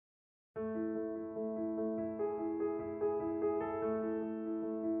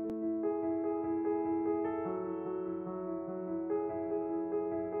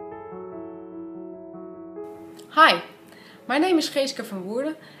Hi, my name is Geeske Van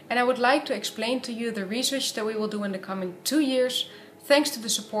Woerden and I would like to explain to you the research that we will do in the coming 2 years thanks to the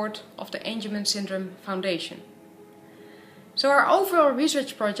support of the Angelman Syndrome Foundation. So our overall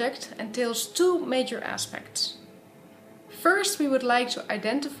research project entails 2 major aspects. First, we would like to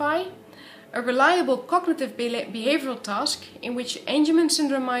identify a reliable cognitive behavioral task in which Angelman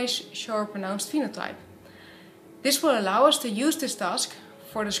syndrome mice show a pronounced phenotype. This will allow us to use this task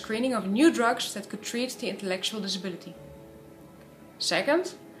for the screening of new drugs that could treat the intellectual disability.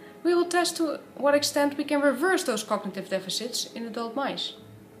 Second, we will test to what extent we can reverse those cognitive deficits in adult mice.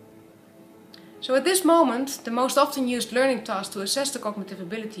 So at this moment, the most often used learning task to assess the cognitive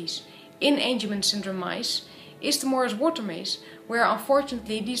abilities in Angelman syndrome mice is the Morris-Water maze, where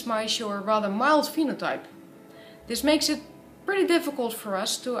unfortunately these mice show a rather mild phenotype. This makes it pretty difficult for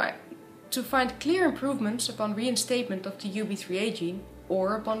us to find clear improvements upon reinstatement of the Ube3a gene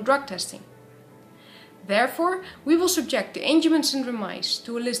or upon drug testing. Therefore, we will subject the Angelman syndrome mice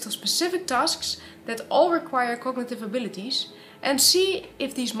to a list of specific tasks that all require cognitive abilities and see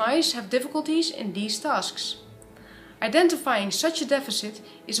if these mice have difficulties in these tasks. Identifying such a deficit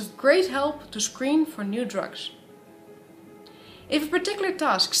is of great help to screen for new drugs. If a particular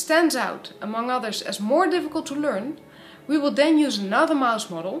task stands out among others as more difficult to learn, we will then use another mouse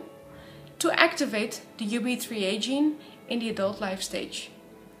model to activate the Ube3a gene in the adult life stage.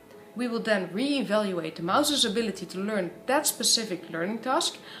 We will then re-evaluate the mouse's ability to learn that specific learning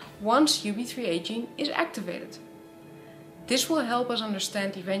task once Ube3a gene is activated. This will help us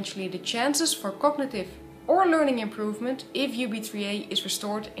understand eventually the chances for cognitive or learning improvement if Ube3a is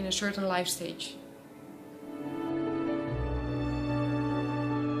restored in a certain life stage.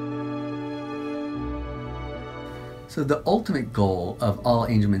 So the ultimate goal of all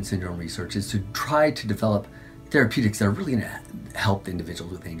Angelman syndrome research is to try to develop therapeutics that are really going to help the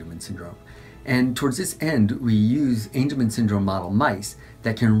individuals with Angelman syndrome. And towards this end, we use Angelman syndrome model mice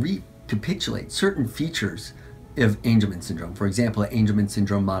that can recapitulate certain features of Angelman syndrome. For example, Angelman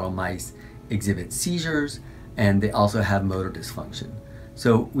syndrome model mice exhibit seizures and they also have motor dysfunction.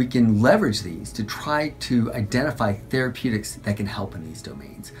 So we can leverage these to try to identify therapeutics that can help in these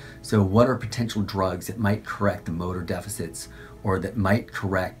domains. So what are potential drugs that might correct the motor deficits or that might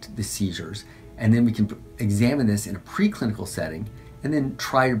correct the seizures? And then we can examine this in a preclinical setting and then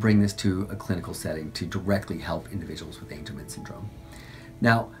try to bring this to a clinical setting to directly help individuals with Angelman syndrome.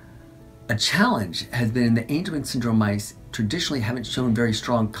 Now, a challenge has been the Angelman syndrome mice traditionally haven't shown very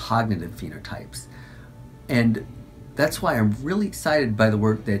strong cognitive phenotypes. And that's why I'm really excited by the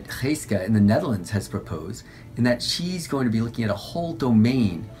work that Geeske in the Netherlands has proposed, in that she's going to be looking at a whole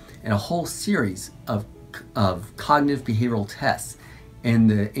domain and a whole series of cognitive behavioral tests in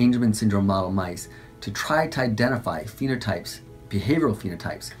the Angelman syndrome model mice to try to identify phenotypes, behavioral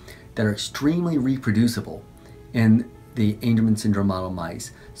phenotypes, that are extremely reproducible in the Angelman syndrome model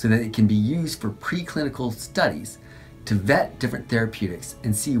mice so that it can be used for preclinical studies to vet different therapeutics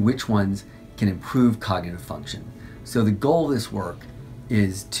and see which ones can improve cognitive function. So the goal of this work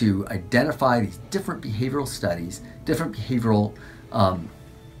is to identify these different behavioral studies, different behavioral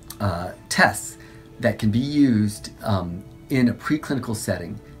tests that can be used in a preclinical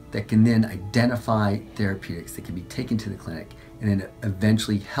setting that can then identify therapeutics that can be taken to the clinic and then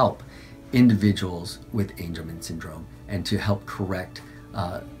eventually help individuals with Angelman syndrome and to help correct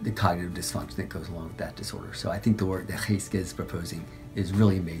the cognitive dysfunction that goes along with that disorder. So I think the work that Geeske is proposing is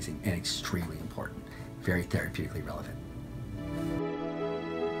really amazing and extremely important, very therapeutically relevant.